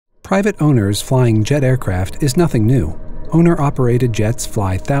Private owners flying jet aircraft is nothing new. Owner-operated jets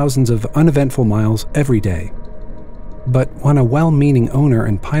fly thousands of uneventful miles every day. But when a well-meaning owner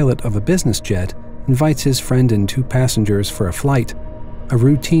and pilot of a business jet invites his friend and 2 passengers for a flight, a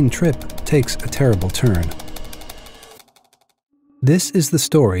routine trip takes a terrible turn. This is the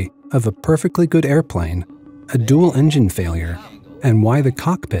story of a perfectly good airplane, a dual-engine failure, and why the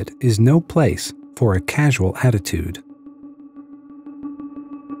cockpit is no place for a casual attitude.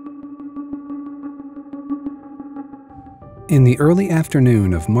 In the early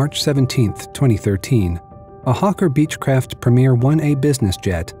afternoon of March 17, 2013, a Hawker Beechcraft Premier 1A business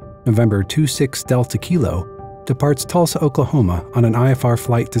jet, November 26 Delta Kilo, departs Tulsa, Oklahoma on an IFR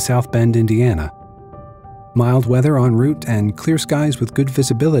flight to South Bend, Indiana. Mild weather en route and clear skies with good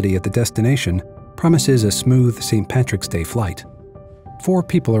visibility at the destination promises a smooth St. Patrick's Day flight. 4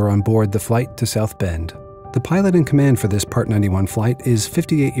 people are on board the flight to South Bend. The pilot in command for this Part 91 flight is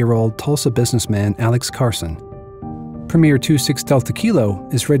 58-year-old Tulsa businessman Alex Carson. Premier 26 Delta Kilo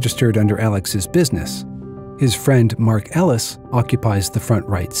is registered under Alex's business. His friend Mark Ellis occupies the front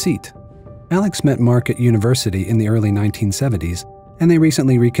right seat. Alex met Mark at university in the early 1970s, and they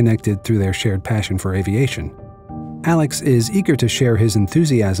recently reconnected through their shared passion for aviation. Alex is eager to share his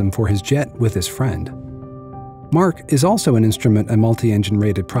enthusiasm for his jet with his friend. Mark is also an instrument and multi-engine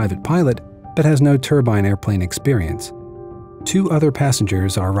rated private pilot, but has no turbine airplane experience. 2 other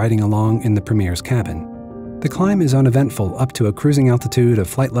passengers are riding along in the Premier's cabin. The climb is uneventful up to a cruising altitude of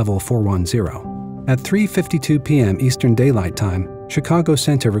flight level 410. At 3:52 p.m. Eastern Daylight Time, Chicago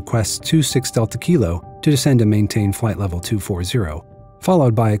Center requests 26 Delta Kilo to descend and maintain flight level 240,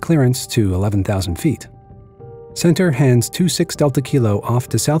 followed by a clearance to 11,000 feet. Center hands 26 Delta Kilo off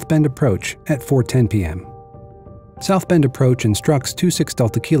to South Bend Approach at 4:10 p.m. South Bend Approach instructs 26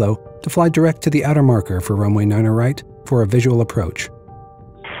 Delta Kilo to fly direct to the outer marker for runway 90 right for a visual approach.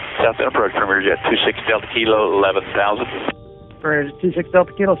 South Bend Approach, Premier Jet 26 Delta Kilo, 11,000. For 26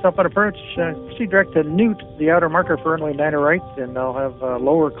 Delta Kilo, South Bend Approach, proceed direct to Newt, the outer marker for runway 90 right, and they'll have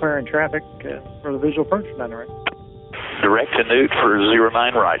lower clearing traffic for the visual approach 90 right. Direct to Newt for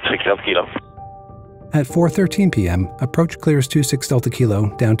 09 right, 6 Delta Kilo. At 4:13 p.m., approach clears 26 Delta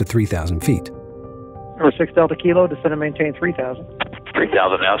Kilo down to 3,000 feet. For 6 Delta Kilo, descend and maintain 3,000.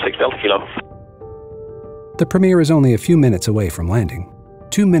 3,000 now, 6 Delta Kilo. The Premier is only a few minutes away from landing.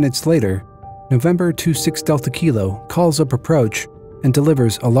 2 minutes later, November 26 Delta Kilo calls up approach and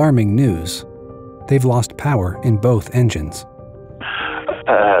delivers alarming news. They've lost power in both engines.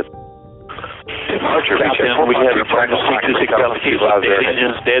 Departure, we have emergency 26 Delta Kilo.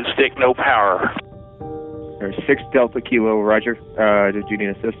 Engines dead stick, no power. There's 6 Delta Kilo, roger. Did you need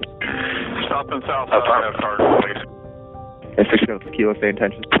assistance? Stop and south side, please. 6 Delta Kilo, stay in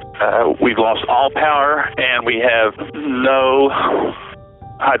tension. We've lost all power and we have no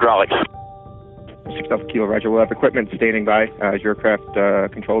hydraulics. 6 Delta Kilo, roger. We'll have equipment standing by. Is your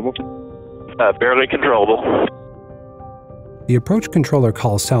aircraft controllable? Barely controllable. The approach controller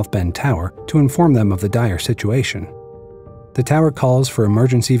calls South Bend Tower to inform them of the dire situation. The tower calls for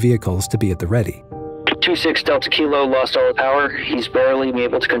emergency vehicles to be at the ready. 26 Delta Kilo lost all power. He's barely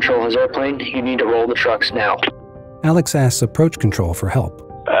able to control his airplane. You need to roll the trucks now. Alex asks approach control for help.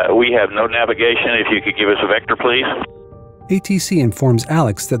 We have no navigation. If you could give us a vector, please. ATC informs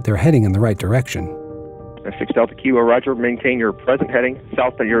Alex that they're heading in the right direction. 6 Delta Kilo, roger. Maintain your present heading.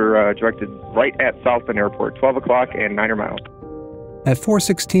 South Bend, you're directed right at South Bend Airport, 12 o'clock and 9 miles. At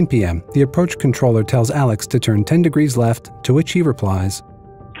 4:16 p.m., the approach controller tells Alex to turn 10 degrees left, to which he replies,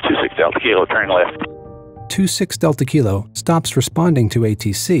 26 Delta Kilo, turn left. 26 Delta Kilo stops responding to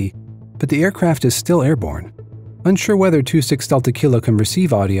ATC, but the aircraft is still airborne. Unsure whether 26 Delta Kilo can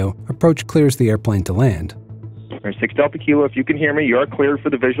receive audio, approach clears the airplane to land. 6 Delta Kilo, if you can hear me, you are cleared for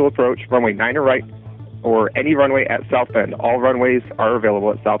the visual approach, runway 90 right, or any runway at South Bend. All runways are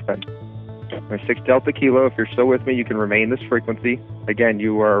available at South Bend. 6 Delta Kilo, if you're still with me, you can remain this frequency. Again,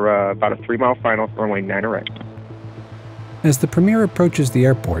 you are about a 3-mile final, runway 90 right. As the Premier approaches the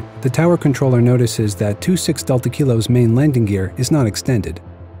airport, the tower controller notices that 26 Delta Kilo's main landing gear is not extended.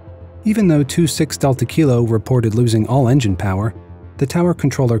 Even though 26 Delta Kilo reported losing all engine power, the tower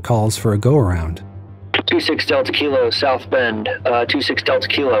controller calls for a go-around. 26 Delta Kilo, South Bend. 26 Delta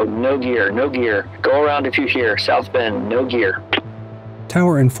Kilo, no gear, no gear. Go around if you hear. South Bend, no gear.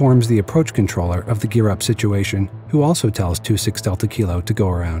 Tower informs the approach controller of the gear-up situation, who also tells 26 Delta Kilo to go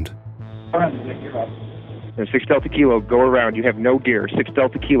around. 6 Delta Kilo, go around. You have no gear. 6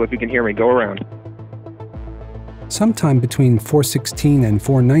 Delta Kilo, if you can hear me, go around. Sometime between 4:16 and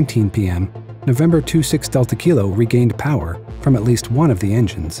 4:19 p.m., November 26 Delta Kilo regained power from at least one of the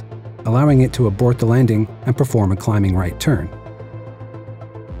engines, allowing it to abort the landing and perform a climbing right turn.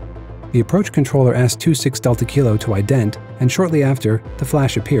 The approach controller asks 26 Delta Kilo to ident, and shortly after, the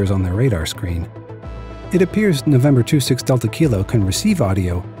flash appears on their radar screen. It appears November 26 Delta Kilo can receive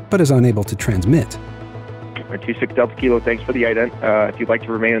audio, but is unable to transmit. 26 Delta Kilo, thanks for the ident. If you'd like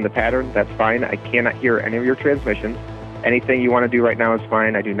to remain in the pattern, that's fine. I cannot hear any of your transmissions. Anything you want to do right now is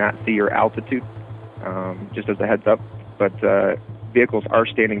fine. I do not see your altitude, just as a heads up. But vehicles are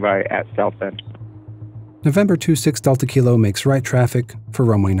standing by at South Bend. November 26 Delta Kilo makes right traffic for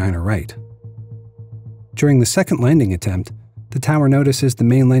runway 9 right. During the second landing attempt, the tower notices the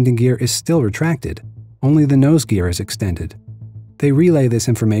main landing gear is still retracted. Only the nose gear is extended. They relay this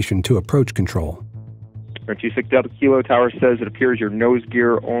information to approach control. 26 Delta Kilo, tower says it appears your nose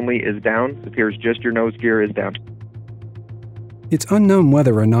gear only is down. It appears just your nose gear is down. It's unknown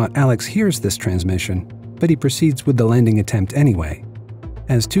whether or not Alex hears this transmission, but he proceeds with the landing attempt anyway.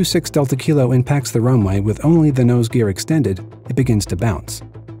 As 26 Delta Kilo impacts the runway with only the nose gear extended, it begins to bounce.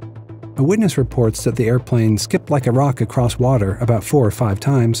 A witness reports that the airplane skipped like a rock across water about 4 or 5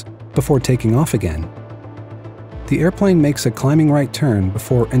 times before taking off again. The airplane makes a climbing right turn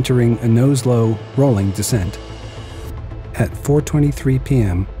before entering a nose-low, rolling descent. At 4:23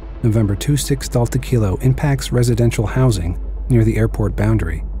 p.m., November 26 Delta Kilo impacts residential housing near the airport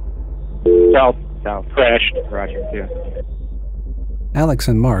boundary. South, crashed. Yeah. Alex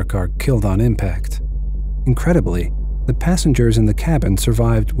and Mark are killed on impact. Incredibly, the passengers in the cabin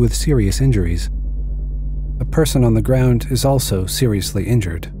survived with serious injuries. A person on the ground is also seriously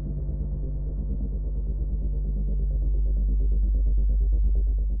injured.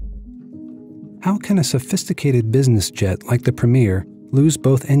 How can a sophisticated business jet like the Premier lose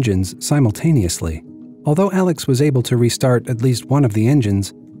both engines simultaneously? Although Alex was able to restart at least one of the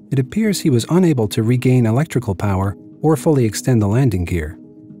engines, it appears he was unable to regain electrical power or fully extend the landing gear.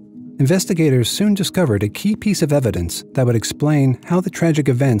 Investigators soon discovered a key piece of evidence that would explain how the tragic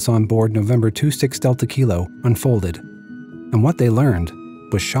events on board November 26 Delta Kilo unfolded. And what they learned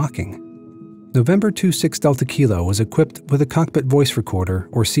was shocking. November 26 Delta Kilo was equipped with a cockpit voice recorder,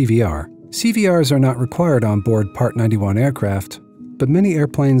 or CVR. CVRs are not required on board Part 91 aircraft, but many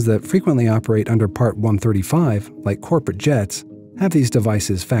airplanes that frequently operate under Part 135, like corporate jets, have these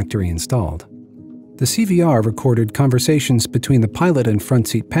devices factory installed. The CVR recorded conversations between the pilot and front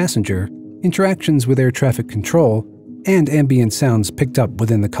seat passenger, interactions with air traffic control, and ambient sounds picked up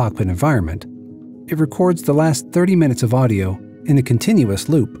within the cockpit environment. It records the last 30 minutes of audio in a continuous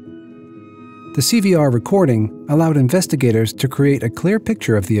loop. The CVR recording allowed investigators to create a clear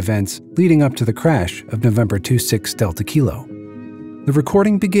picture of the events leading up to the crash of November 26 Delta Kilo. The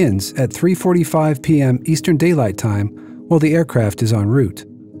recording begins at 3:45 p.m. Eastern Daylight Time while the aircraft is en route.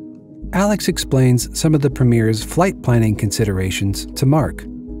 Alex explains some of the Premier's flight planning considerations to Mark.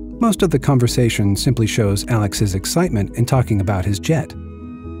 Most of the conversation simply shows Alex's excitement in talking about his jet.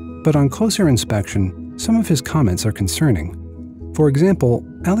 But on closer inspection, some of his comments are concerning. For example,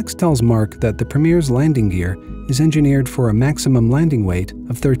 Alex tells Mark that the Premier's landing gear is engineered for a maximum landing weight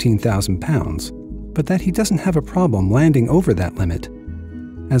of 13,000 pounds, but that he doesn't have a problem landing over that limit.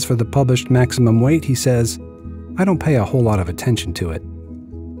 As for the published maximum weight, he says, "I don't pay a whole lot of attention to it."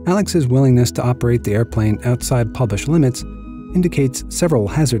 Alex's willingness to operate the airplane outside published limits indicates several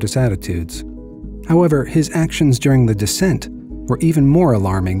hazardous attitudes. However, his actions during the descent were even more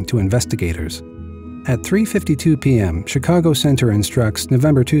alarming to investigators. At 3:52 p.m., Chicago Center instructs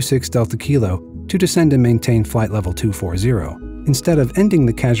November 26 Delta Kilo to descend and maintain flight level 240. Instead of ending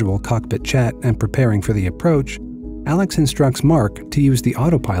the casual cockpit chat and preparing for the approach, Alex instructs Mark to use the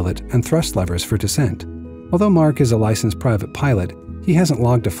autopilot and thrust levers for descent. Although Mark is a licensed private pilot, he hasn't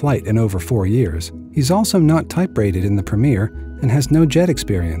logged a flight in over 4 years. He's also not type-rated in the Premier and has no jet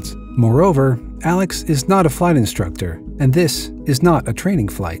experience. Moreover, Alex is not a flight instructor, and this is not a training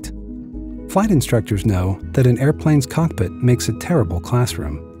flight. Flight instructors know that an airplane's cockpit makes a terrible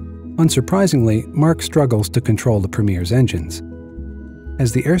classroom. Unsurprisingly, Mark struggles to control the Premier's engines.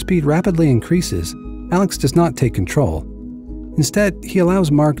 As the airspeed rapidly increases, Alex does not take control. Instead, he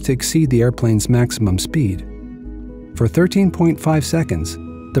allows Mark to exceed the airplane's maximum speed. For 13.5 seconds,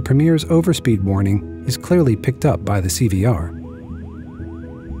 the Premier's overspeed warning is clearly picked up by the CVR.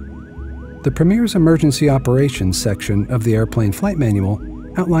 The Premier's emergency operations section of the airplane flight manual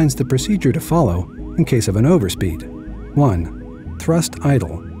outlines the procedure to follow in case of an overspeed. 1. Thrust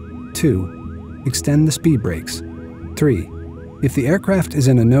idle. 2. Extend the speed brakes. 3. If the aircraft is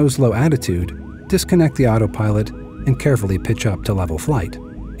in a nose-low attitude, disconnect the autopilot and carefully pitch up to level flight.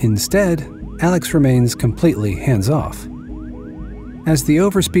 Instead, Alex remains completely hands-off. As the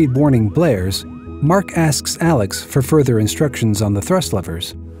overspeed warning blares, Mark asks Alex for further instructions on the thrust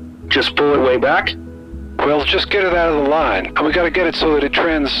levers. Just pull it way back? Well, just get it out of the line. And we gotta get it so that it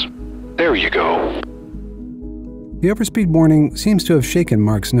trends There you go. The overspeed warning seems to have shaken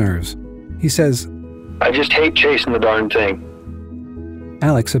Mark's nerves. He says, I just hate chasing the darn thing.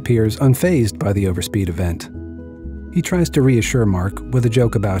 Alex appears unfazed by the overspeed event. He tries to reassure Mark with a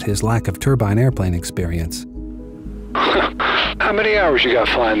joke about his lack of turbine airplane experience. How many hours you got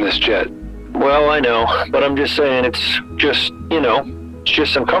flying this jet? Well, I know, but I'm just saying it's just, it's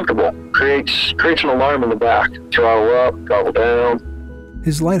just uncomfortable. Creates an alarm in the back. Throttle up, throttle down.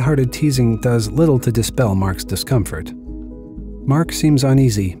 His lighthearted teasing does little to dispel Mark's discomfort. Mark seems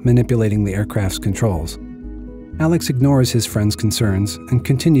uneasy manipulating the aircraft's controls. Alex ignores his friend's concerns and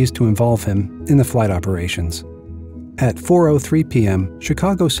continues to involve him in the flight operations. At 4:03 p.m.,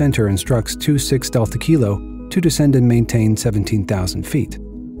 Chicago Center instructs 26 Delta Kilo to descend and maintain 17,000 feet.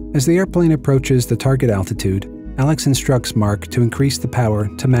 As the airplane approaches the target altitude, Alex instructs Mark to increase the power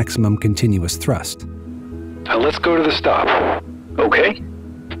to maximum continuous thrust. Now let's go to the stop. Okay.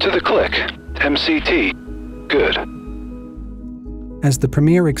 To the click. MCT. Good. As the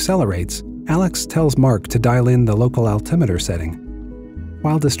Premier accelerates, Alex tells Mark to dial in the local altimeter setting.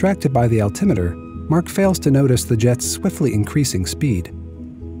 While distracted by the altimeter, Mark fails to notice the jet's swiftly increasing speed.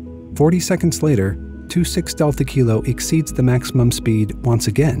 40 seconds later, 26 Delta Kilo exceeds the maximum speed once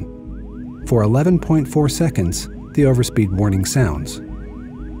again. For 11.4 seconds, the overspeed warning sounds.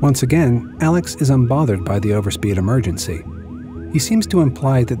 Once again, Alex is unbothered by the overspeed emergency. He seems to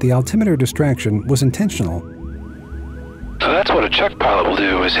imply that the altimeter distraction was intentional. So that's what a check pilot will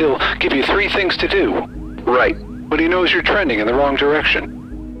do, is he'll give you 3 things to do. Right. When he knows you're trending in the wrong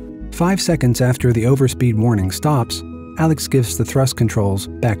direction. 5 seconds after the overspeed warning stops, Alex gives the thrust controls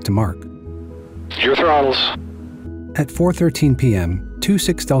back to Mark. Your throttles. At 4:13 p.m.,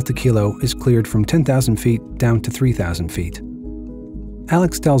 26 Delta Kilo is cleared from 10,000 feet down to 3,000 feet.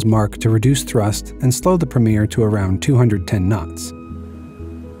 Alex tells Mark to reduce thrust and slow the Premier to around 210 knots.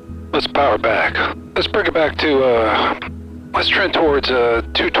 Let's power back. Let's bring it back to, let's trend towards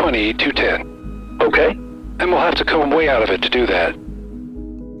 220, 210. Okay. And we'll have to come way out of it to do that.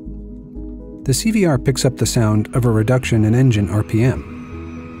 The CVR picks up the sound of a reduction in engine RPM.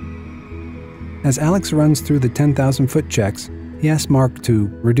 As Alex runs through the 10,000-foot checks, he asks Mark to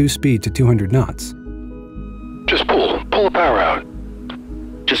reduce speed to 200 knots. Just pull the power out.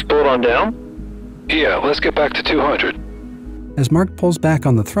 Just pull it on down? Yeah, let's get back to 200. As Mark pulls back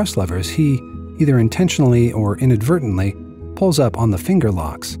on the thrust levers, he, either intentionally or inadvertently, pulls up on the finger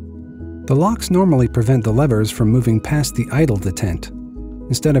locks. The locks normally prevent the levers from moving past the idle detent.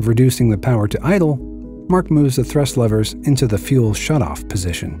 Instead of reducing the power to idle, Mark moves the thrust levers into the fuel shutoff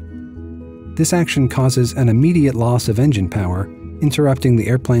position. This action causes an immediate loss of engine power, interrupting the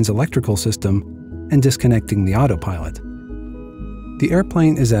airplane's electrical system and disconnecting the autopilot. The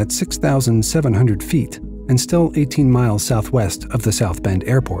airplane is at 6,700 feet and still 18 miles southwest of the South Bend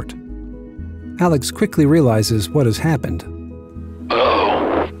Airport. Alex quickly realizes what has happened.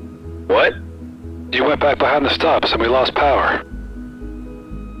 Uh-oh. What? You went back behind the stops and we lost power.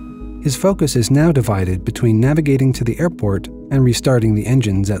 His focus is now divided between navigating to the airport and restarting the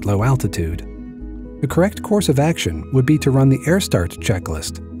engines at low altitude. The correct course of action would be to run the Air Start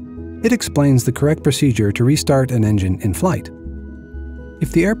checklist. It explains the correct procedure to restart an engine in flight.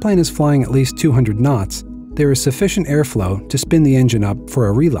 If the airplane is flying at least 200 knots, there is sufficient airflow to spin the engine up for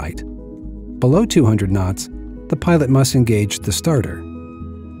a relight. Below 200 knots, the pilot must engage the starter.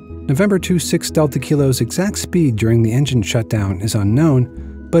 November 26 Delta Kilo's exact speed during the engine shutdown is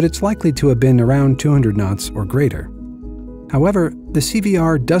unknown, but it's likely to have been around 200 knots or greater. However, the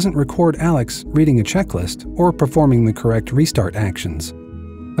CVR doesn't record Alex reading a checklist or performing the correct restart actions.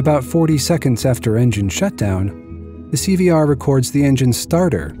 About 40 seconds after engine shutdown, the CVR records the engine's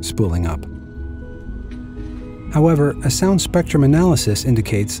starter spooling up. However, a sound spectrum analysis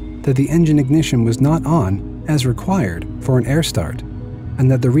indicates that the engine ignition was not on as required for an air start,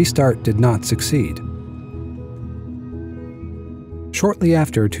 and that the restart did not succeed. Shortly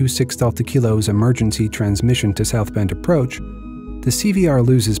after 26 Delta Kilo's emergency transmission to South Bend approach, the CVR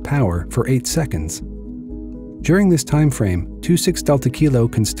loses power for 8 seconds. During this time frame, 26 Delta Kilo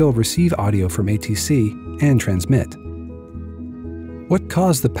can still receive audio from ATC and transmit. What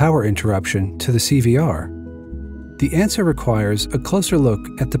caused the power interruption to the CVR? The answer requires a closer look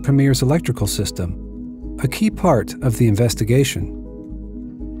at the Premier's electrical system, a key part of the investigation.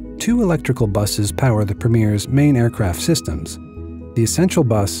 2 electrical buses power the Premier's main aircraft systems: the Essential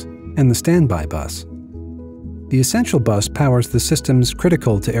Bus and the Standby Bus. The Essential Bus powers the systems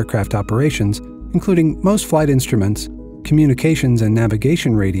critical to aircraft operations, including most flight instruments, communications and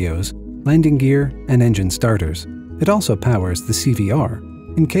navigation radios, landing gear, and engine starters. It also powers the CVR.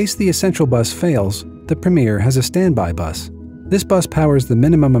 In case the Essential Bus fails, the Premier has a Standby Bus. This bus powers the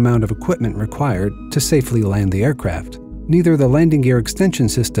minimum amount of equipment required to safely land the aircraft. Neither the landing gear extension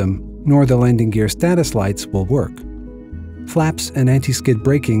system nor the landing gear status lights will work. Flaps and anti-skid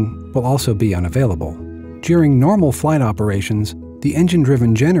braking will also be unavailable. During normal flight operations, the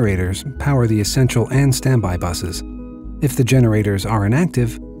engine-driven generators power the essential and standby buses. If the generators are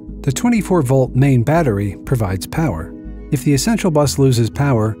inactive, the 24-volt main battery provides power. If the essential bus loses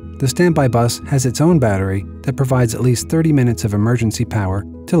power, the standby bus has its own battery that provides at least 30 minutes of emergency power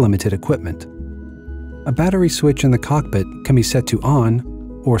to limited equipment. A battery switch in the cockpit can be set to on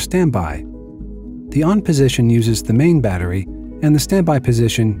or standby. The on position uses the main battery, and the standby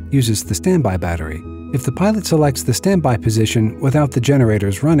position uses the standby battery. If the pilot selects the standby position without the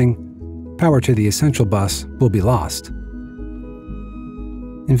generators running, power to the essential bus will be lost.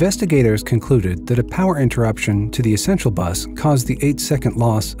 Investigators concluded that a power interruption to the essential bus caused the 8-second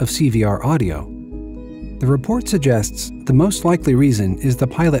loss of CVR audio. The report suggests the most likely reason is the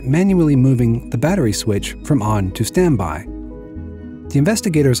pilot manually moving the battery switch from on to standby. The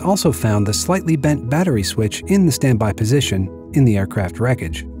investigators also found the slightly bent battery switch in the standby position in the aircraft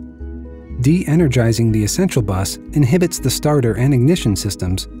wreckage. De-energizing the essential bus inhibits the starter and ignition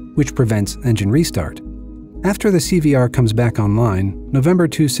systems, which prevents engine restart. After the CVR comes back online, November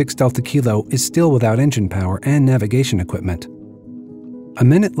 26 Delta Kilo is still without engine power and navigation equipment. A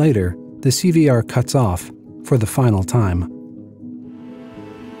minute later, the CVR cuts off for the final time.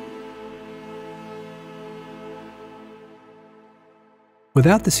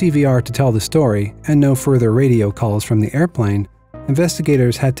 Without the CVR to tell the story and no further radio calls from the airplane,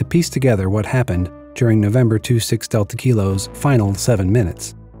 investigators had to piece together what happened during November 26 Delta Kilo's final 7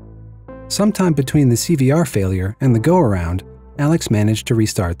 minutes. Sometime between the CVR failure and the go-around, Alex managed to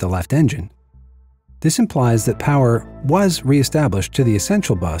restart the left engine. This implies that power was re-established to the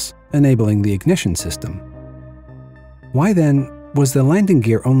essential bus, enabling the ignition system. Why then was the landing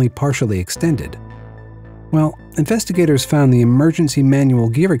gear only partially extended? Well, investigators found the emergency manual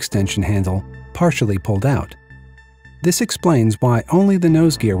gear extension handle partially pulled out. This explains why only the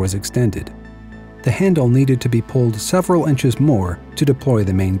nose gear was extended. The handle needed to be pulled several inches more to deploy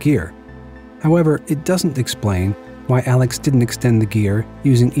the main gear. However, it doesn't explain why Alex didn't extend the gear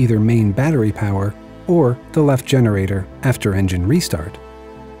using either main battery power or the left generator after engine restart.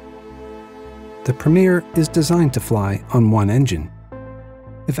 The Premier is designed to fly on one engine.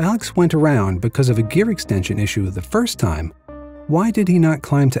 If Alex went around because of a gear extension issue the first time, why did he not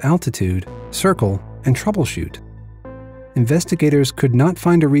climb to altitude, circle, and troubleshoot? Investigators could not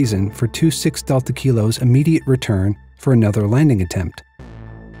find a reason for 26 Delta Kilo's immediate return for another landing attempt.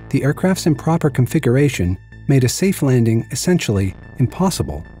 The aircraft's improper configuration made a safe landing essentially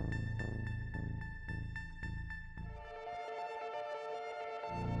impossible.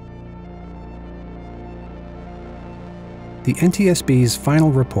 The NTSB's final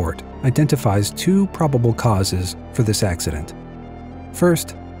report identifies 2 probable causes for this accident.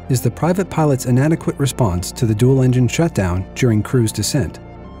 First is the private pilot's inadequate response to the dual-engine shutdown during cruise descent.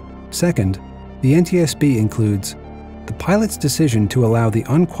 Second, the NTSB includes the pilot's decision to allow the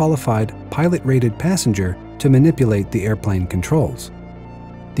unqualified pilot-rated passenger to manipulate the airplane controls.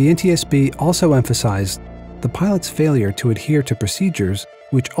 The NTSB also emphasized the pilot's failure to adhere to procedures,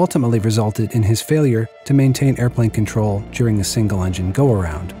 which ultimately resulted in his failure to maintain airplane control during a single-engine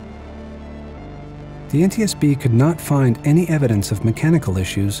go-around. The NTSB could not find any evidence of mechanical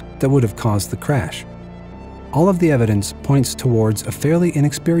issues that would have caused the crash. All of the evidence points towards a fairly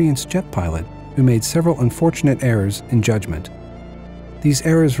inexperienced jet pilot who made several unfortunate errors in judgment. These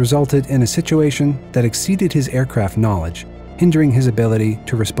errors resulted in a situation that exceeded his aircraft knowledge, hindering his ability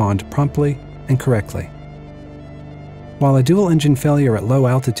to respond promptly and correctly. While a dual-engine failure at low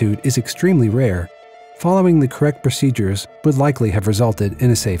altitude is extremely rare, following the correct procedures would likely have resulted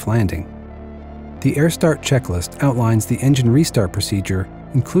in a safe landing. The Air Start checklist outlines the engine restart procedure,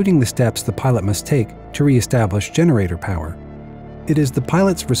 including the steps the pilot must take to re-establish generator power. It is the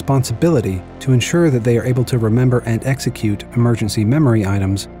pilot's responsibility to ensure that they are able to remember and execute emergency memory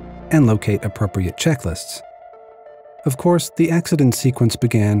items and locate appropriate checklists. Of course, the accident sequence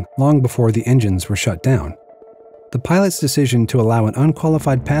began long before the engines were shut down. The pilot's decision to allow an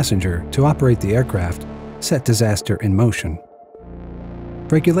unqualified passenger to operate the aircraft set disaster in motion.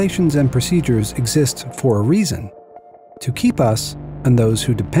 Regulations and procedures exist for a reason: to keep us, and those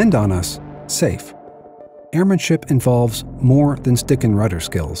who depend on us, safe. Airmanship involves more than stick and rudder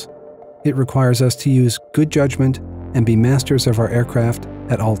skills. It requires us to use good judgment and be masters of our aircraft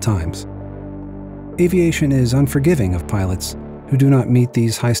at all times. Aviation is unforgiving of pilots who do not meet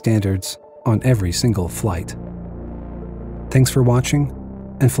these high standards on every single flight. Thanks for watching,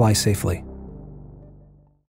 and fly safely.